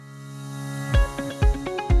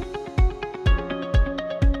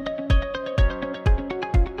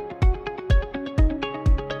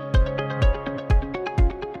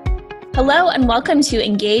Hello and welcome to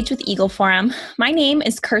Engage with Eagle Forum. My name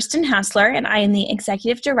is Kirsten Hassler and I am the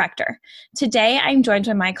Executive Director. Today I'm joined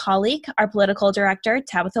by my colleague, our Political Director,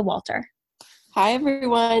 Tabitha Walter. Hi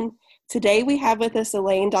everyone. Today we have with us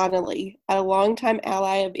Elaine Donnelly, a longtime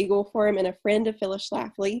ally of Eagle Forum and a friend of Phyllis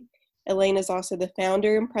Schlafly. Elaine is also the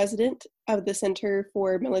founder and president of the Center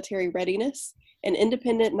for Military Readiness, an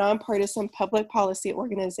independent, nonpartisan public policy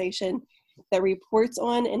organization that reports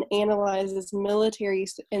on and analyzes military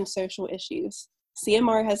and social issues.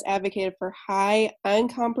 CMR has advocated for high,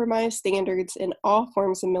 uncompromised standards in all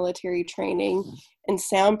forms of military training and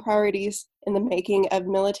sound priorities in the making of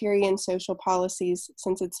military and social policies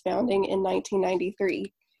since its founding in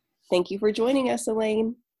 1993. Thank you for joining us,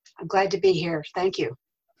 Elaine. I'm glad to be here. Thank you.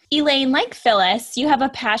 Elaine, like Phyllis, you have a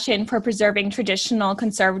passion for preserving traditional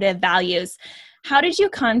conservative values. How did you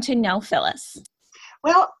come to know Phyllis?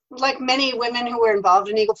 Well, like many women who were involved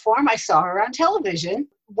in Eagle Forum, I saw her on television.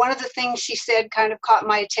 One of the things she said kind of caught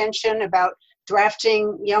my attention about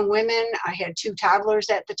drafting young women. I had 2 toddlers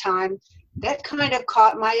at the time. That kind of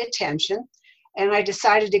caught my attention. And I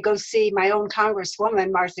decided to go see my own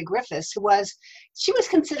Congresswoman, Martha Griffiths, she was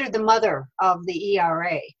considered the mother of the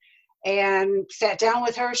ERA. And sat down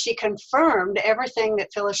with her. She confirmed everything that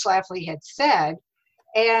Phyllis Schlafly had said.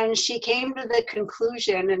 And she came to the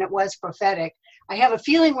conclusion, and it was prophetic, I have a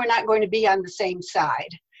feeling we're not going to be on the same side.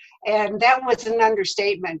 And that was an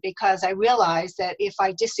understatement, because I realized that if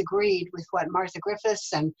I disagreed with what Martha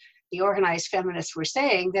Griffiths and the organized feminists were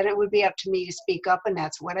saying, then it would be up to me to speak up, and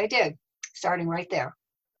that's what I did, starting right there.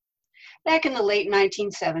 Back in the late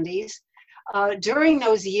 1970s, during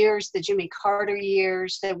those years, the Jimmy Carter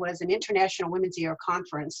years, there was an International Women's Year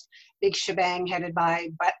Conference, big shebang headed by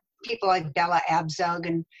people like Bella Abzug,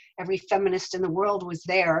 and every feminist in the world was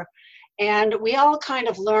there. And we all kind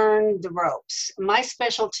of learned the ropes. My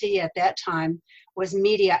specialty at that time was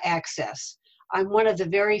media access. I'm one of the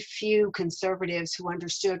very few conservatives who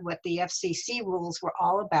understood what the FCC rules were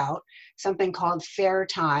all about, something called fair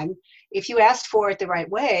time. If you asked for it the right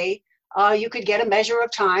way, you could get a measure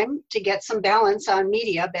of time to get some balance on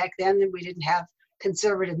media. Back then, we didn't have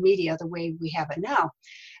conservative media the way we have it now.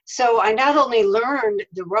 So I not only learned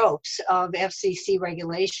the ropes of FCC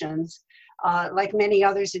regulations, like many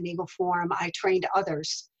others in Eagle Forum, I trained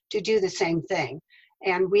others to do the same thing.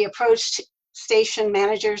 And we approached station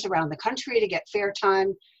managers around the country to get fair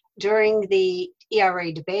time during the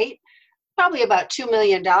ERA debate. Probably about $2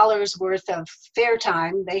 million worth of fair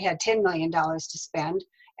time. They had $10 million to spend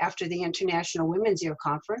after the International Women's Year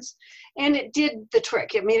Conference. And it did the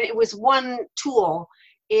trick. I mean, it was one tool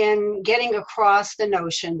in getting across the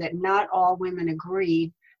notion that not all women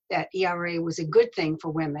agreed that ERA was a good thing for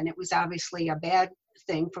women. It was obviously a bad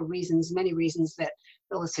thing for many reasons that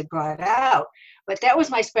Phyllis had brought out. But that was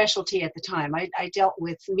my specialty at the time. I dealt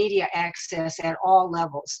with media access at all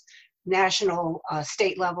levels, national,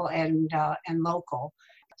 state level, and local.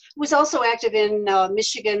 Was also active in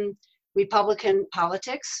Michigan Republican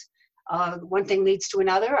politics. One thing leads to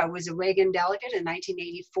another. I was a Reagan delegate in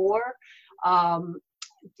 1984.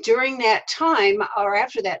 During that time, or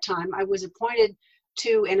after that time, I was appointed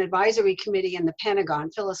to an advisory committee in the Pentagon.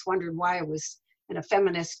 Phyllis wondered why I was in a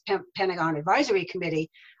feminist Pentagon advisory committee.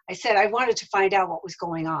 I said I wanted to find out what was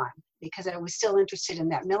going on, because I was still interested in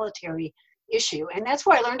that military issue. And that's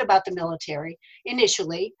where I learned about the military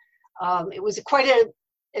initially. It was quite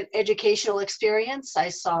an educational experience. I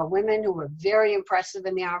saw women who were very impressive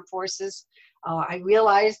in the armed forces. I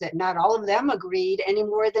realized that not all of them agreed any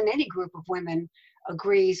more than any group of women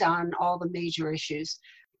agrees on all the major issues.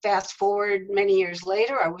 Fast forward many years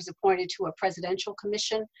later, I was appointed to a presidential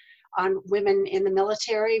commission on women in the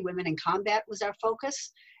military. Women in combat was our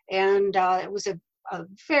focus. And it was a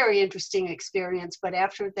very interesting experience. But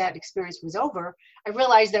after that experience was over, I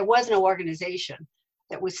realized there was no organization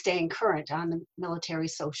that was staying current on the military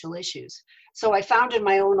social issues. So I founded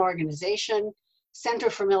my own organization, Center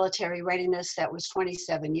for Military Readiness. That was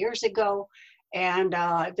 27 years ago. And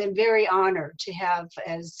I've been very honored to have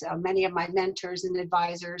as many of my mentors and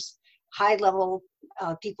advisors, high-level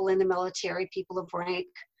people in the military, people of rank,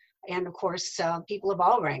 and of course, people of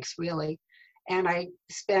all ranks, really. And I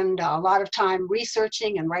spend a lot of time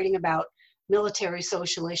researching and writing about military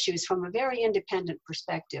social issues from a very independent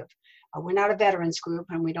perspective. We're not a veterans group,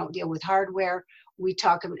 and we don't deal with hardware. We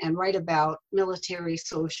talk and write about military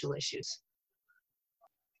social issues.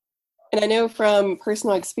 And I know from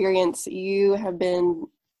personal experience, you have been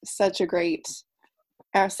such a great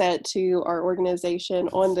asset to our organization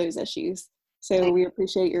on those issues. So we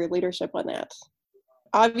appreciate your leadership on that.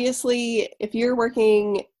 Obviously, if you're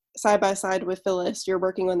working side by side with Phyllis, you're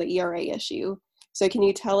working on the ERA issue. So can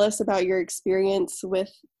you tell us about your experience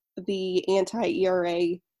with the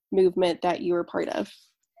anti-ERA movement that you were part of?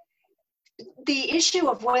 The issue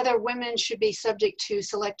of whether women should be subject to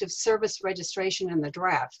selective service registration in the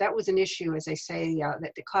draft, that was an issue, as I say,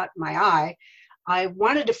 that caught my eye. I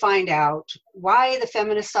wanted to find out why the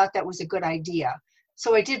feminists thought that was a good idea.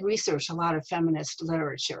 So I did research a lot of feminist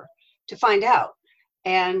literature to find out,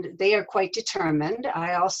 and they are quite determined.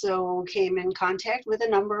 I also came in contact with a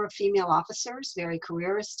number of female officers, very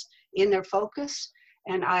careerist in their focus,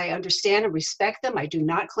 and I understand and respect them. I do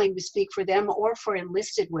not claim to speak for them or for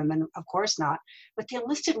enlisted women, of course not, but the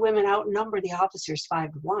enlisted women outnumber the officers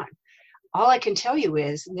 5-1. All I can tell you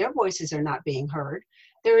is their voices are not being heard.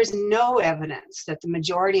 There is no evidence that the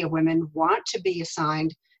majority of women want to be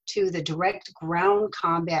assigned to the direct ground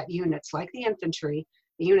combat units like the infantry,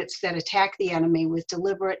 the units that attack the enemy with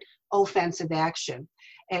deliberate offensive action.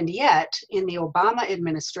 And yet, in the Obama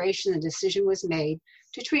administration, the decision was made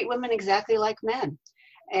to treat women exactly like men.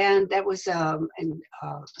 And that was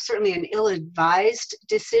certainly an ill-advised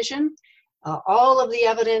decision. All of the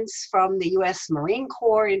evidence from the US Marine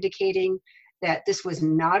Corps indicating that this was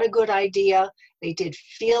not a good idea. They did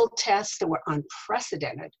field tests that were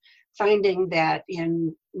unprecedented, finding that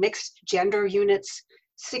in mixed gender units,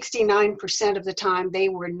 69% of the time they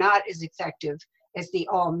were not as effective as the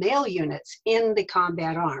all-male units in the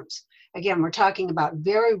combat arms. Again, we're talking about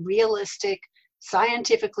very realistic,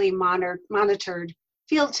 scientifically monitored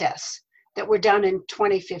field tests that were done in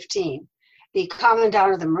 2015. The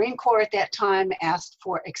Commandant of the Marine Corps at that time asked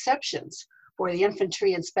for exceptions for the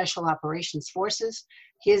infantry and special operations forces.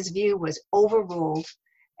 His view was overruled,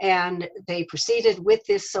 and they proceeded with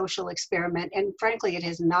this social experiment, and frankly, it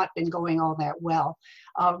has not been going all that well.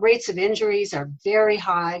 Rates of injuries are very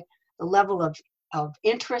high. The level of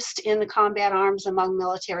interest in the combat arms among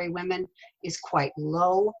military women is quite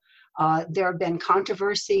low. There have been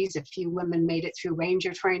controversies. A few women made it through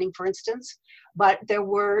Ranger training, for instance, but there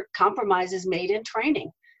were compromises made in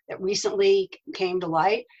training that recently came to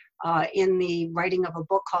light in the writing of a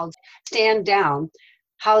book called Stand Down: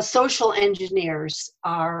 How Social Engineers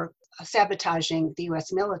Are Sabotaging the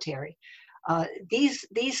US Military.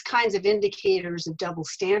 These kinds of indicators of double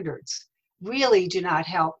standards really do not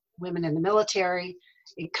help women in the military.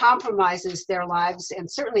 It compromises their lives, and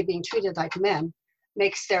certainly being treated like men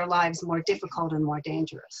makes their lives more difficult and more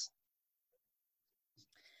dangerous.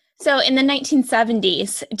 So in the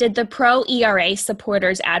 1970s, did the pro-ERA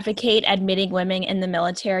supporters advocate admitting women in the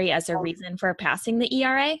military as a reason for passing the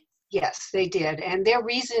ERA? Yes, they did. And their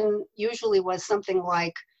reason usually was something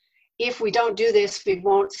like, if we don't do this, we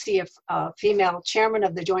won't see a female chairman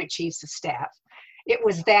of the Joint Chiefs of Staff. It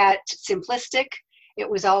was that simplistic. It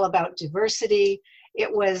was all about diversity. It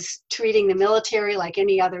was treating the military like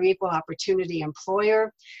any other equal opportunity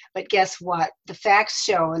employer. But guess what? The facts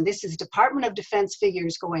show, and this is Department of Defense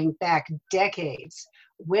figures going back decades,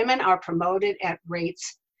 women are promoted at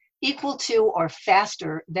rates equal to or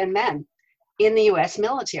faster than men in the US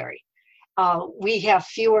military. We have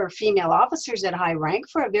fewer female officers at high rank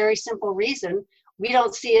for a very simple reason. We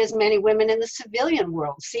don't see as many women in the civilian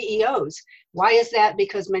world, CEOs. Why is that?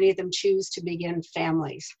 Because many of them choose to begin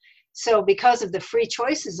families. So because of the free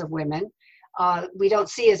choices of women, we don't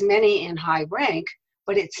see as many in high rank,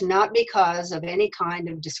 but it's not because of any kind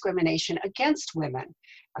of discrimination against women.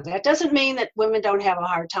 That doesn't mean that women don't have a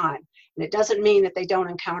hard time. And it doesn't mean that they don't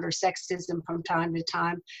encounter sexism from time to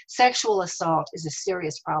time. Sexual assault is a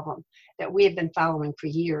serious problem that we have been following for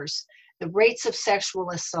years. The rates of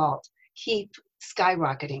sexual assault keep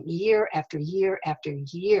skyrocketing year after year after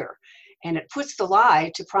year. And it puts the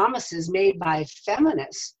lie to promises made by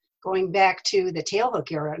feminists going back to the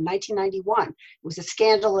tailhook era in 1991. It was a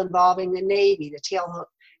scandal involving the Navy, the tailhook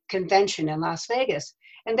convention in Las Vegas.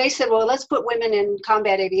 And they said, well, let's put women in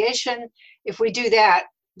combat aviation. If we do that,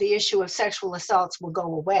 the issue of sexual assaults will go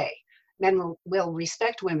away. Men will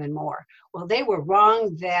respect women more. Well, they were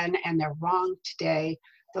wrong then, and they're wrong today.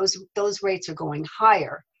 Those rates are going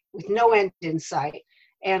higher with no end in sight.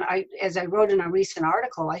 And as I wrote in a recent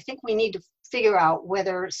article, I think we need to figure out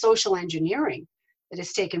whether social engineering that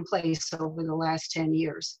has taken place over the last 10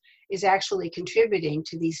 years is actually contributing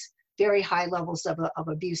to these very high levels of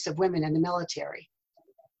abuse of women in the military.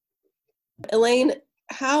 Elaine,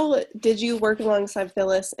 how did you work alongside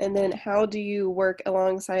Phyllis, and then how do you work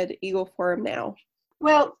alongside Eagle Forum now?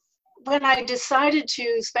 Well, when I decided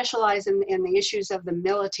to specialize in the issues of the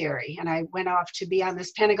military, and I went off to be on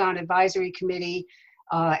this Pentagon Advisory Committee,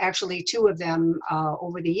 actually two of them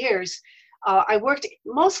over the years, I worked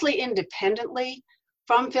mostly independently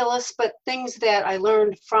from Phyllis, but things that I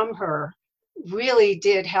learned from her really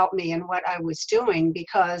did help me in what I was doing,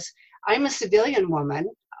 because I'm a civilian woman.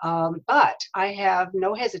 But I have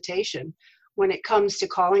no hesitation when it comes to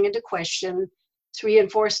calling into question 3-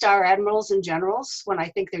 and 4-star admirals and generals when I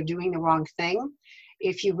think they're doing the wrong thing.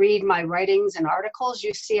 If you read my writings and articles,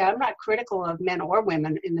 you see I'm not critical of men or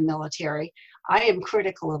women in the military. I am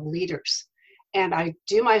critical of leaders. And I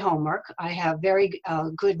do my homework. I have very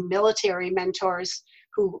good military mentors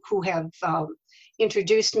who have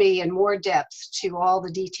introduced me in more depth to all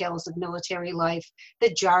the details of military life,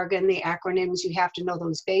 the jargon, the acronyms. You have to know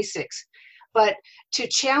those basics. But to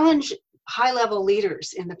challenge high-level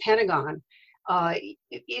leaders in the Pentagon,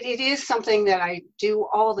 it is something that I do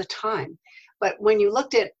all the time. But when you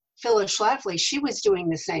looked at Phyllis Schlafly, she was doing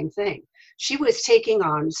the same thing. She was taking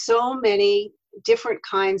on so many different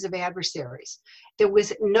kinds of adversaries. There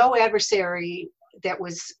was no adversary that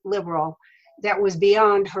was liberal that was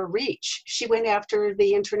beyond her reach. She went after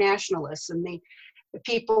the internationalists and the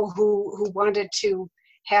people who wanted to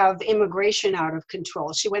have immigration out of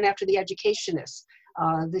control. She went after the educationists,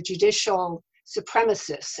 the judicial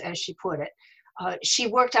supremacists, as she put it. She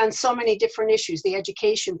worked on so many different issues, the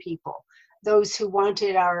education people, those who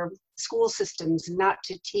wanted our school systems not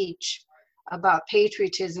to teach about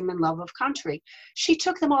patriotism and love of country. She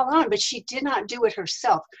took them all on, but she did not do it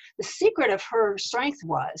herself. The secret of her strength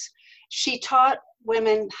was she taught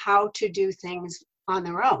women how to do things on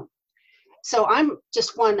their own. So I'm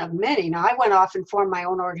just one of many. Now, I went off and formed my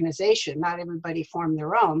own organization. Not everybody formed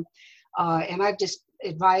their own. And I've just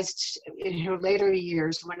advised in her later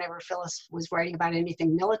years, whenever Phyllis was writing about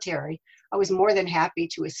anything military, I was more than happy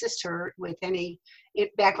to assist her with any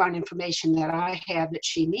background information that I had that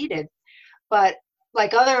she needed. But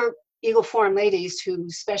like other Eagle Forum ladies who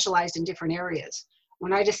specialized in different areas,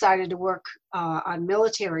 when I decided to work on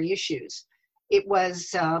military issues, it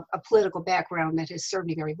was a political background that has served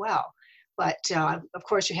me very well. But of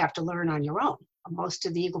course, you have to learn on your own. Most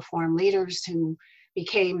of the Eagle Forum leaders who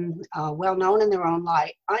became well known in their own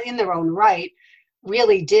right,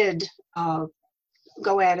 really did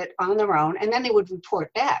go at it on their own, and then they would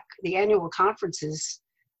report back. The annual conferences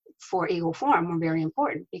for Eagle Forum were very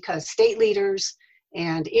important because state leaders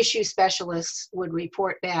and issue specialists would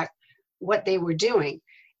report back what they were doing.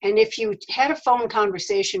 And if you had a phone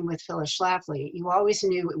conversation with Phyllis Schlafly, you always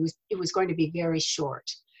knew it was going to be very short.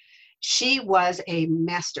 She was a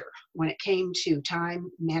master when it came to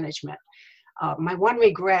time management. My one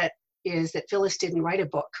regret is that Phyllis didn't write a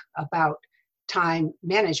book about time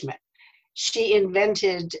management. She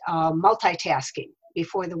invented multitasking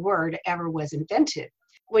before the word ever was invented.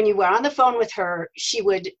 When you were on the phone with her, she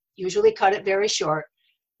would usually cut it very short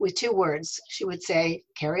with 2 words. She would say,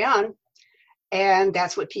 "Carry on." And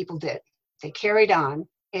that's what people did. They carried on.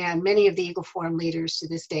 And many of the Eagle Forum leaders to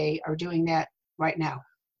this day are doing that right now.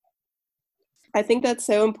 I think that's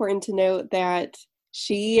so important to note that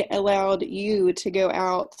she allowed you to go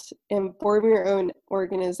out and form your own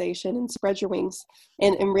organization and spread your wings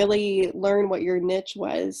and really learn what your niche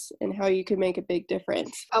was and how you could make a big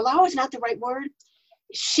difference. Allow is not the right word.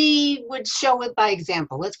 She would show it by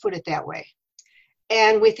example, let's put it that way.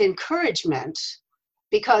 And with encouragement,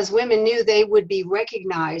 because women knew they would be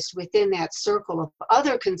recognized within that circle of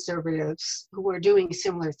other conservatives who were doing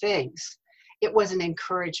similar things. It was an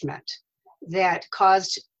encouragement that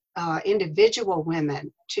caused individual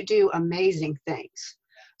women to do amazing things.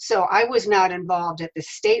 So I was not involved at the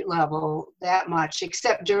state level that much,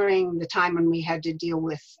 except during the time when we had to deal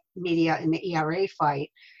with media in the ERA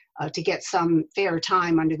fight to get some fair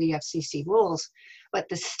time under the FCC rules. But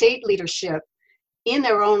the state leadership in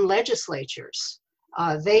their own legislatures,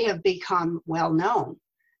 they have become well known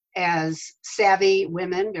as savvy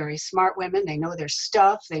women, very smart women. They know their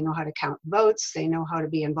stuff. They know how to count votes. They know how to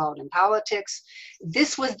be involved in politics.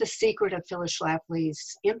 This was the secret of Phyllis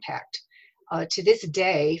Schlafly's impact. To this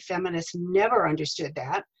day, feminists never understood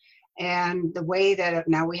that. And the way that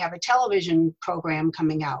now we have a television program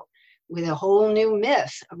coming out with a whole new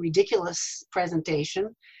myth, a ridiculous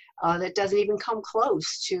presentation that doesn't even come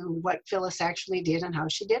close to what Phyllis actually did and how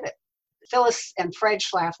she did it. Phyllis and Fred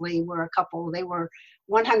Schlafly were a couple. They were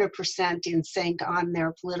 100% in sync on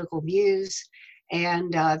their political views,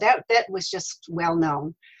 and that was just well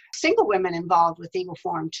known. Single women involved with Eagle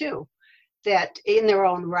Forum too, that in their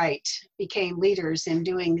own right became leaders in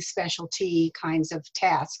doing specialty kinds of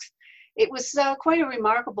tasks. It was quite a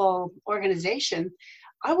remarkable organization.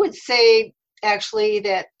 I would say actually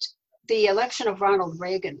that the election of Ronald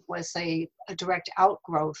Reagan was a direct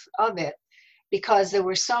outgrowth of it, because there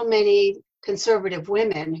were so many conservative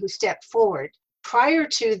women who stepped forward. Prior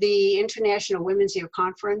to the International Women's Year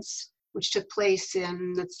Conference, which took place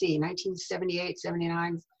in, 1978,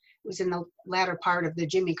 79, it was in the latter part of the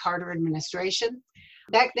Jimmy Carter administration,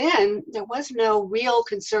 back then, there was no real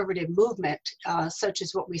conservative movement, such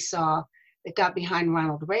as what we saw that got behind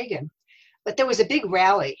Ronald Reagan. But there was a big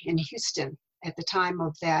rally in Houston at the time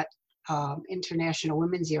of that International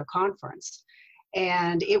Women's Year Conference.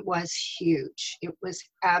 And it was huge. It was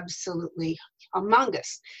absolutely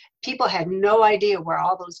humongous. People had no idea where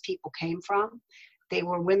all those people came from. They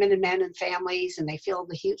were women and men and families, and they filled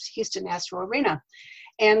the Houston Astro Arena.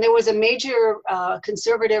 And there was a major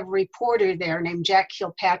conservative reporter there named Jack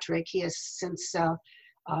Kilpatrick. He has since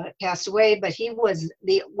passed away, but he was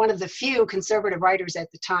one of the few conservative writers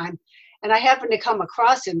at the time. And I happened to come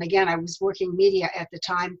across him. Again, I was working media at the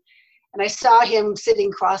time. And I saw him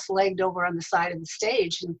sitting cross-legged over on the side of the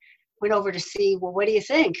stage and went over to see, well, what do you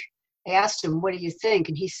think? I asked him, what do you think?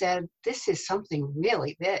 And he said, this is something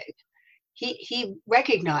really big. He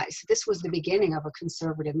recognized this was the beginning of a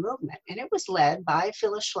conservative movement, and it was led by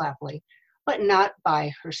Phyllis Schlafly, but not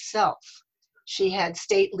by herself. She had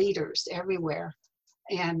state leaders everywhere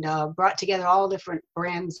and brought together all different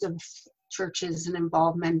brands of churches and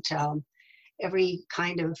involvement, every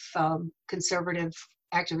kind of conservative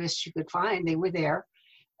activists you could find, they were there.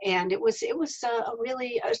 And it was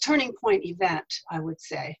really a turning point event, I would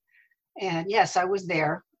say. And yes, I was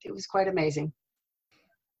there. It was quite amazing.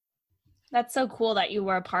 That's so cool that you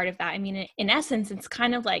were a part of that. I mean, in essence, it's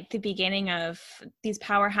kind of like the beginning of these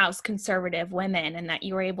powerhouse conservative women, and that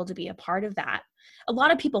you were able to be a part of that. A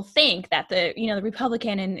lot of people think that the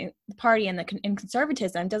Republican Party and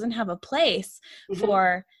conservatism doesn't have a place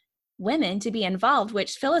for women to be involved,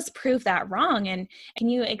 which Phyllis proved that wrong. And can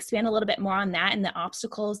you expand a little bit more on that and the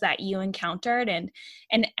obstacles that you encountered and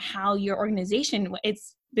how your organization,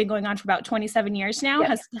 it's been going on for about 27 years now.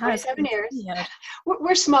 Yes, 27 years.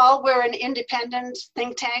 We're small. We're an independent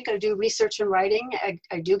think tank. I do research and writing.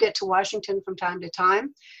 I do get to Washington from time to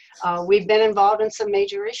time. We've been involved in some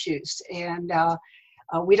major issues, and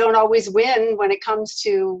we don't always win when it comes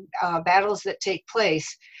to battles that take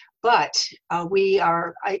place. But we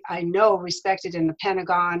are, I know, respected in the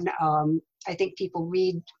Pentagon. I think people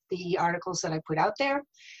read the articles that I put out there.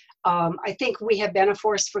 I think we have been a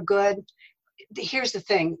force for good. Here's the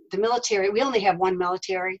thing, the military, we only have one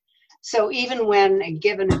military. So even when a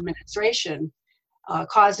given administration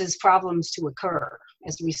causes problems to occur,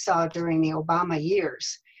 as we saw during the Obama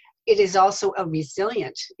years, it is also a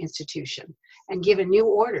resilient institution. And given new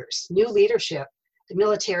orders, new leadership, the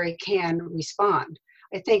military can respond.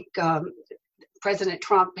 I think President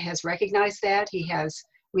Trump has recognized that. He has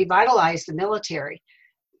revitalized the military.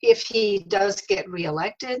 If he does get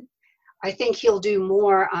reelected, I think he'll do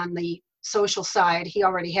more on the social side. He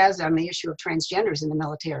already has on the issue of transgenders in the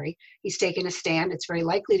military. He's taken a stand. It's very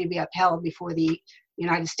likely to be upheld before the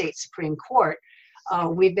United States Supreme Court.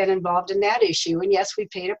 We've been involved in that issue, and yes, we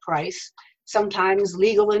paid a price. Sometimes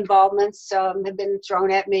legal involvements have been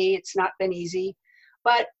thrown at me. It's not been easy,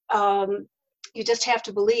 but you just have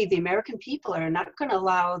to believe the American people are not going to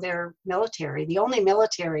allow their military, the only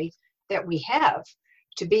military that we have,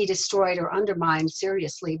 to be destroyed or undermined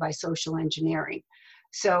seriously by social engineering.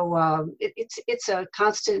 So it's a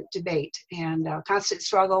constant debate and a constant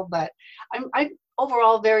struggle, but I'm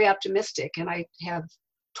overall very optimistic, and I have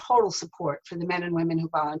total support for the men and women who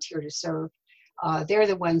volunteer to serve. They're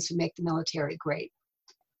the ones who make the military great.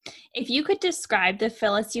 If you could describe the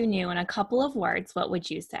Phyllis you knew in a couple of words, what would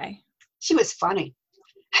you say? She was funny.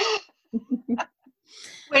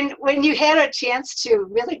 When you had a chance to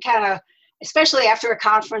really kind of, especially after a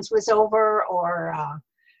conference was over or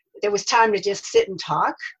there was time to just sit and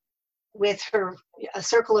talk with a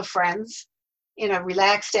circle of friends in a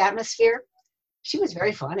relaxed atmosphere, she was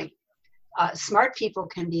very funny. Smart people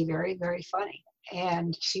can be very, very funny,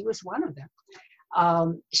 and she was one of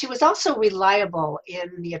them. She was also reliable in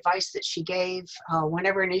the advice that she gave.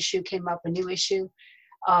 Whenever an issue came up, a new issue,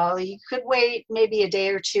 you could wait maybe a day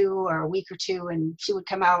or two or a week or two, and she would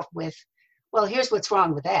come out with, well, here's what's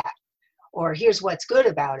wrong with that, or here's what's good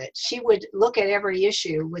about it. She would look at every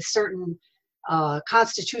issue with certain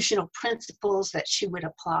constitutional principles that she would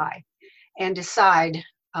apply and decide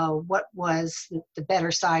what was the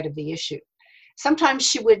better side of the issue. Sometimes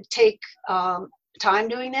she would take time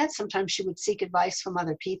doing that. Sometimes she would seek advice from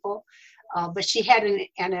other people, but she had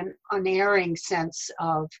an unerring sense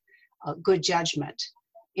of good judgment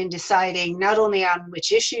in deciding not only on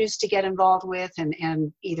which issues to get involved with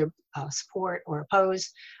and either support or oppose,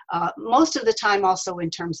 most of the time also in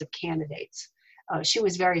terms of candidates. She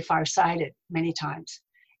was very farsighted many times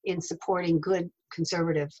in supporting good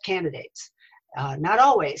conservative candidates. Not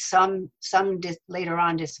always. Some later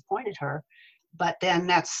on disappointed her, but then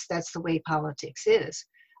that's the way politics is.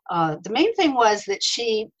 The main thing was that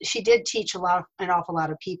she did teach an awful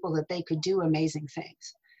lot of people that they could do amazing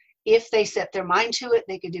things. If they set their mind to it,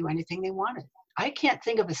 they could do anything they wanted. I can't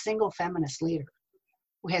think of a single feminist leader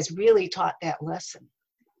who has really taught that lesson.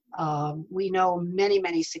 We know many,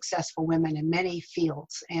 many successful women in many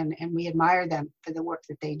fields, and we admire them for the work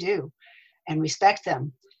that they do and respect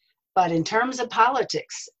them. But in terms of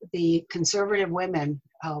politics, the conservative women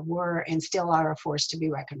were and still are a force to be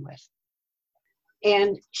reckoned with.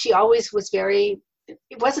 And she always was it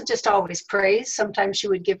wasn't just always praise. Sometimes she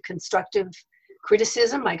would give constructive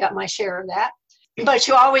criticism. I got my share of that. But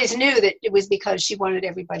she always knew that it was because she wanted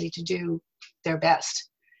everybody to do their best.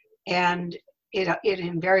 And it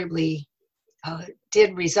invariably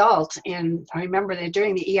did result in, I remember that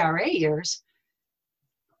during the ERA years,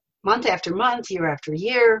 month after month, year after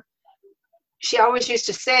year, she always used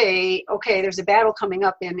to say, okay, there's a battle coming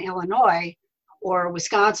up in Illinois or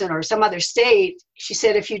Wisconsin or some other state. She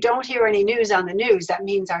said, if you don't hear any news on the news, that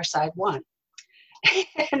means our side won.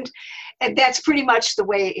 and that's pretty much the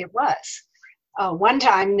way it was. One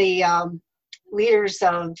time, the leaders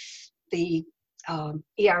of the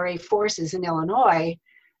ERA forces in Illinois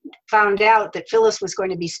found out that Phyllis was going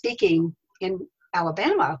to be speaking in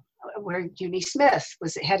Alabama, where Uni Smith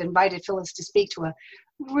had invited Phyllis to speak to a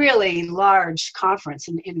really large conference,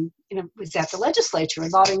 and it was at the legislature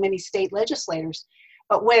involving many state legislators.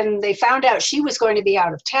 But when they found out she was going to be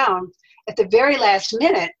out of town, at the very last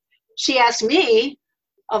minute, she asked me,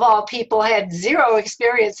 of all people, had zero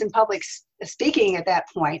experience in public speaking at that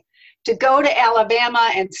point, to go to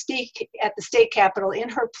Alabama and speak at the state capitol in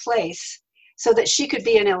her place so that she could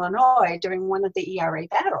be in Illinois during one of the ERA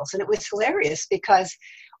battles. And it was hilarious because,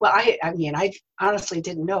 well, I honestly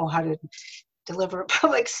didn't know how to deliver a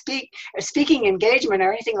public speaking engagement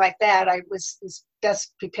or anything like that. I was as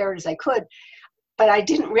best prepared as I could. But I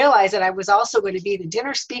didn't realize that I was also going to be the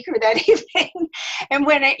dinner speaker that evening. And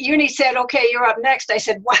when Uni said, okay, you're up next, I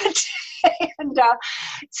said, what? And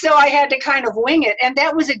so I had to kind of wing it. And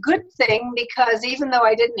that was a good thing, because even though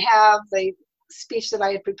I didn't have the speech that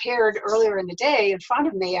I had prepared earlier in the day in front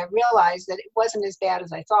of me, I realized that it wasn't as bad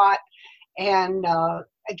as I thought. And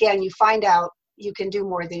again, you find out you can do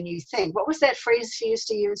more than you think. What was that phrase she used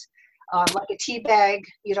to use? Like a tea bag,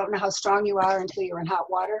 you don't know how strong you are until you're in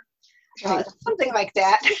hot water. Something like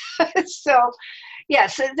that. So,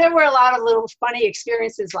 yes, there were a lot of little funny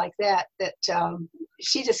experiences like that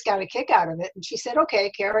she just got a kick out of it. And she said,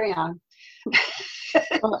 okay, carry on.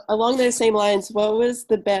 Along those same lines, what was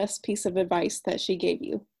the best piece of advice that she gave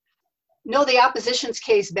you? Know the opposition's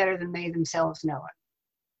case better than they themselves know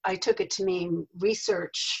it. I took it to mean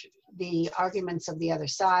research the arguments of the other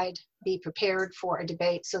side, be prepared for a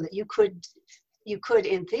debate so that you could,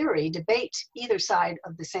 in theory, debate either side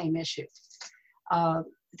of the same issue.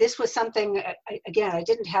 This was something, again, I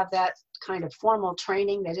didn't have that kind of formal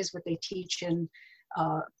training. That is what they teach in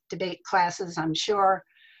debate classes, I'm sure.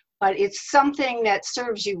 But it's something that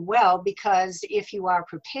serves you well, because if you are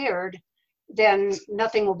prepared, then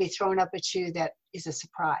nothing will be thrown up at you that is a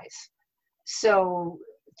surprise. So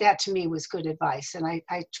that to me was good advice. And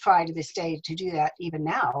I try to this day to do that even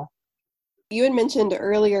now. You had mentioned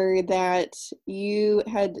earlier that you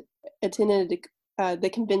had attended the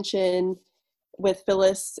convention with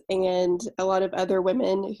Phyllis and a lot of other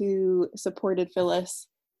women who supported Phyllis.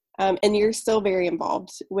 And you're still very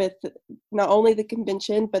involved with not only the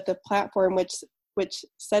convention, but the platform which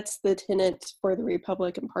sets the tenets for the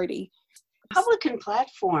Republican Party. Republican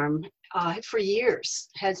platform for years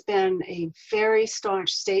has been a very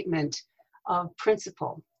staunch statement of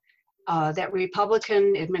principle that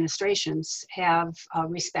Republican administrations have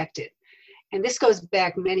respected. And this goes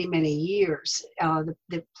back many, many years.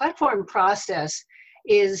 The platform process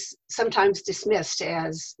is sometimes dismissed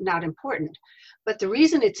as not important. But the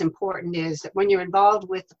reason it's important is that when you're involved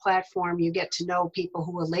with the platform, you get to know people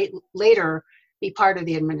who will later be part of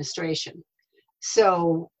the administration.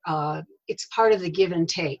 So it's part of the give and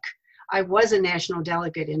take. I was a national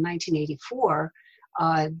delegate in 1984.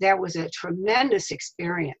 That was a tremendous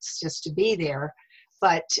experience just to be there.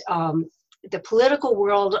 But the political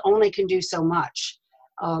world only can do so much.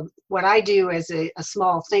 What I do as a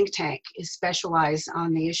small think tank is specialize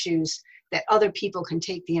on the issues that other people can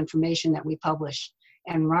take the information that we publish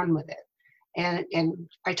and run with it. And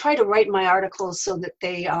I try to write my articles so that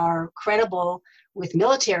they are credible with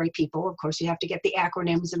military people. Of course, you have to get the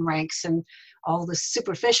acronyms and ranks and all the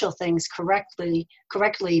superficial things correctly,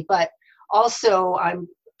 but also I'm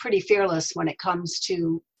pretty fearless when it comes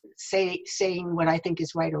to saying what I think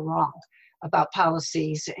is right or wrong about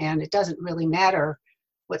policies. And it doesn't really matter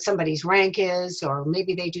what somebody's rank is, or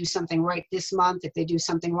maybe they do something right this month if they do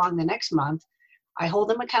something wrong the next month. I hold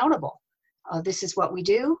them accountable. This is what we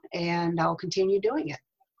do, and I'll continue doing it.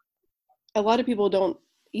 A lot of people don't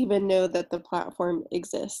even know that the platform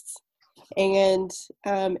exists, and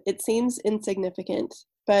it seems insignificant.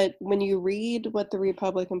 But when you read what the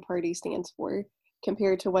Republican Party stands for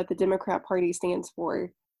compared to what the Democrat Party stands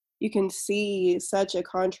for, you can see such a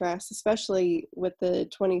contrast, especially with the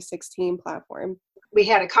 2016 platform. We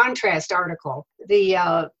had a contrast article.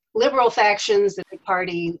 The liberal factions, the big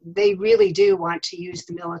party, they really do want to use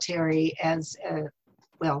the military as a,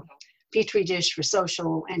 petri dish for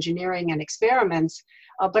social engineering and experiments,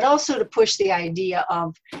 but also to push the idea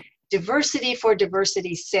of diversity for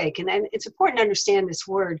diversity's sake. And it's important to understand this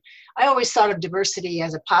word. I always thought of diversity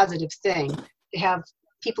as a positive thing, to have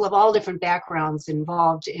people of all different backgrounds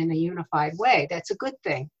involved in a unified way. That's a good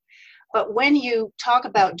thing. But when you talk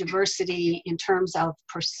about diversity in terms of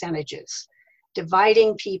percentages,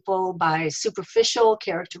 dividing people by superficial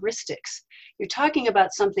characteristics, you're talking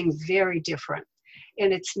about something very different.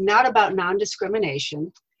 And it's not about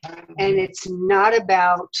non-discrimination, and it's not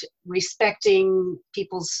about respecting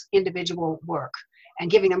people's individual work and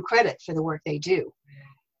giving them credit for the work they do.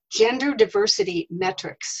 Gender diversity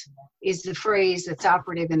metrics is the phrase that's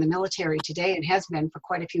operative in the military today and has been for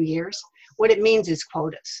quite a few years. What it means is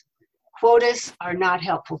quotas. Quotas are not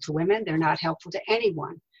helpful to women. They're not helpful to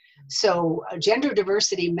anyone. So gender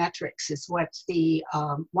diversity metrics is what the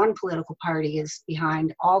one political party is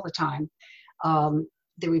behind all the time.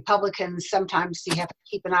 The Republicans, sometimes you have to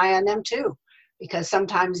keep an eye on them too, because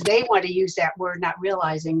sometimes they want to use that word, not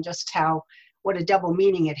realizing just what a double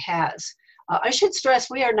meaning it has. I should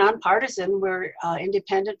stress we are nonpartisan. We're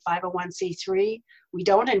independent 501c3. We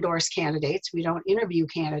don't endorse candidates. We don't interview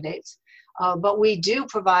candidates. But we do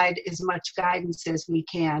provide as much guidance as we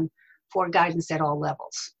can for guidance at all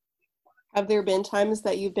levels. Have there been times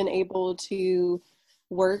that you've been able to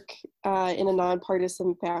work in a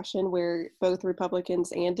nonpartisan fashion where both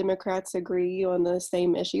Republicans and Democrats agree on the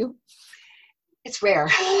same issue? It's rare.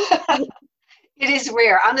 It is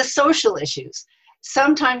rare. On the social issues,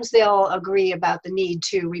 sometimes they'll agree about the need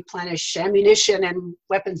to replenish ammunition and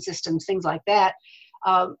weapon systems, things like that.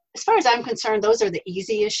 As far as I'm concerned, those are the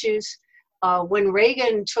easy issues. When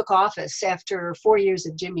Reagan took office after 4 years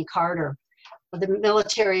of Jimmy Carter, the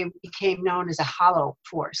military became known as a hollow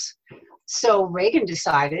force. So Reagan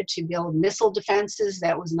decided to build missile defenses.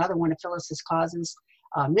 That was another one of Phyllis's causes,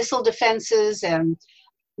 missile defenses and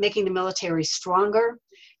making the military stronger.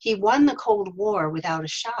 He won the Cold War without a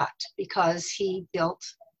shot because he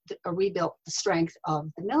rebuilt the strength of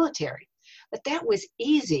the military. But that was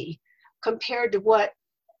easy compared to what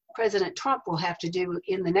President Trump will have to do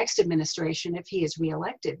in the next administration if he is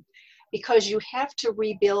reelected, because you have to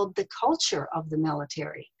rebuild the culture of the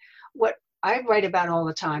military. What I write about all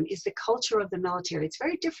the time is the culture of the military. It's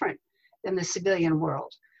very different than the civilian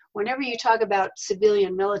world. Whenever you talk about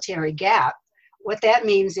civilian-military gap, what that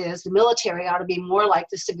means is the military ought to be more like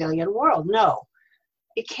the civilian world. No,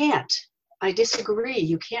 it can't. I disagree.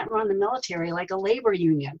 You can't run the military like a labor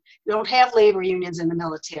union. You don't have labor unions in the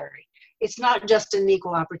military. It's not just an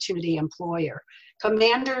equal opportunity employer.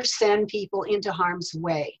 Commanders send people into harm's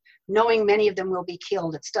way, knowing many of them will be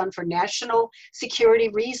killed. It's done for national security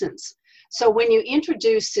reasons. So when you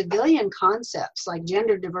introduce civilian concepts like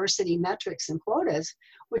gender diversity metrics and quotas,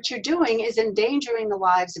 what you're doing is endangering the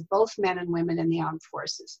lives of both men and women in the armed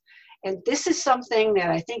forces. And this is something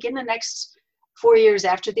that I think in the next 4 years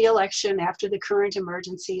after the election, after the current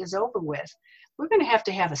emergency is over with, we're going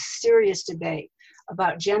to have a serious debate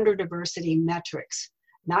about gender diversity metrics,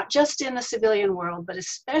 not just in the civilian world, but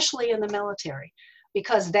especially in the military,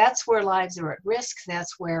 because that's where lives are at risk.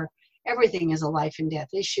 That's where everything is a life and death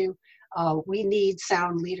issue. We need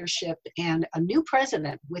sound leadership and a new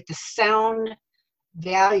president with the sound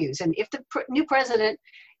values. And if the new president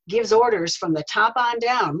gives orders from the top on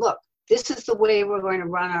down, look, this is the way we're going to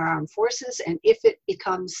run our armed forces, and if it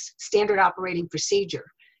becomes standard operating procedure,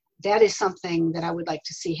 that is something that I would like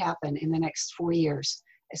to see happen in the next 4 years,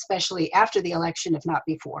 especially after the election, if not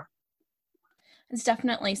before. It's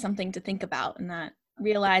definitely something to think about, and that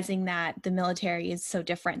realizing that the military is so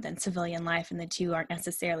different than civilian life and the two aren't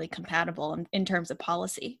necessarily compatible in terms of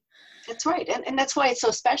policy. That's right. And that's why it's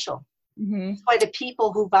so special. Mm-hmm. That's why the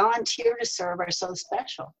people who volunteer to serve are so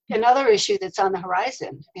special. Another issue that's on the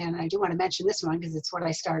horizon, and I do want to mention this one because it's what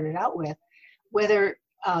I started out with, whether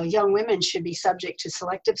young women should be subject to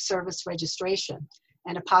selective service registration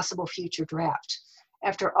and a possible future draft.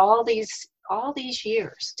 After all these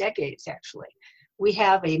years, decades actually, we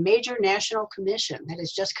have a major national commission that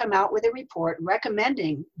has just come out with a report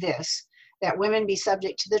recommending this, that women be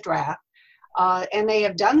subject to the draft. And they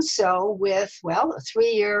have done so with, a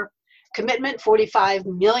 3-year commitment, $45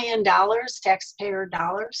 million, taxpayer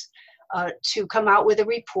dollars, to come out with a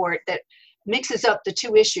report that mixes up the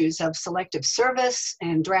two issues of selective service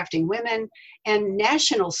and drafting women and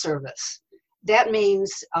national service. That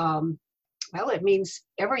means, it means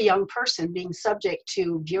every young person being subject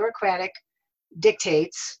to bureaucratic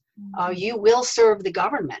dictates. You will serve the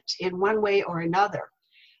government in one way or another.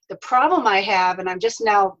 The problem I have, and I'm just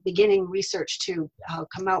now beginning research to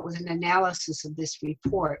come out with an analysis of this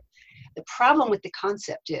report, the problem with the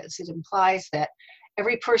concept is it implies that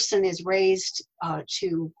every person is raised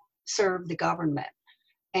to serve the government,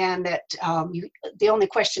 and that the only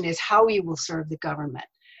question is how you will serve the government.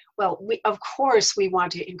 Well, of course, we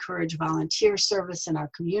want to encourage volunteer service in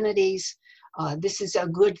our communities. This is a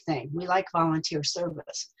good thing. We like volunteer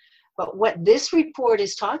service. But what this report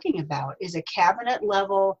is talking about is a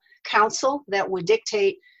cabinet-level council that would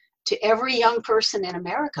dictate to every young person in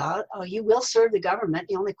America, you will serve the government.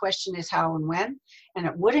 The only question is how and when. And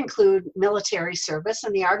it would include military service.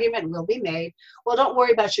 And the argument will be made, well, don't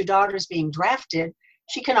worry about your daughters being drafted.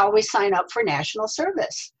 She can always sign up for national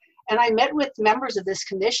service. And I met with members of this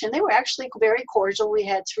commission. They were actually very cordial. We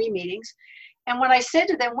had 3 meetings. And when I said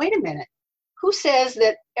to them, wait a minute, who says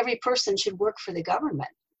that every person should work for the government?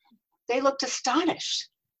 They looked astonished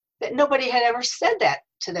that nobody had ever said that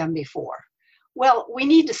to them before. Well, we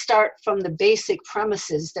need to start from the basic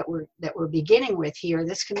premises that we're beginning with here.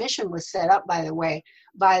 This commission was set up, by the way,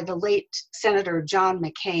 by the late Senator John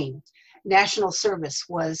McCain. National service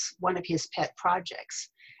was one of his pet projects.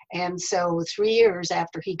 And so 3 years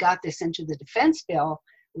after he got this into the defense bill,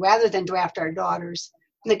 rather than draft our daughters,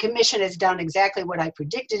 the commission has done exactly what I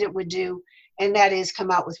predicted it would do, and that is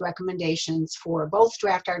come out with recommendations for both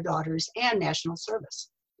draft our daughters and national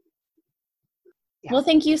service. Yeah. Well,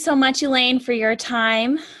 thank you so much, Elaine, for your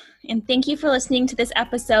time. And thank you for listening to this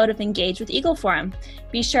episode of Engage with Eagle Forum.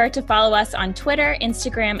 Be sure to follow us on Twitter,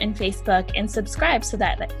 Instagram, and Facebook, and subscribe so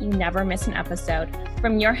that you never miss an episode.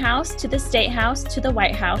 From your house to the State House to the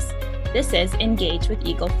White House, this is Engage with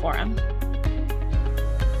Eagle Forum.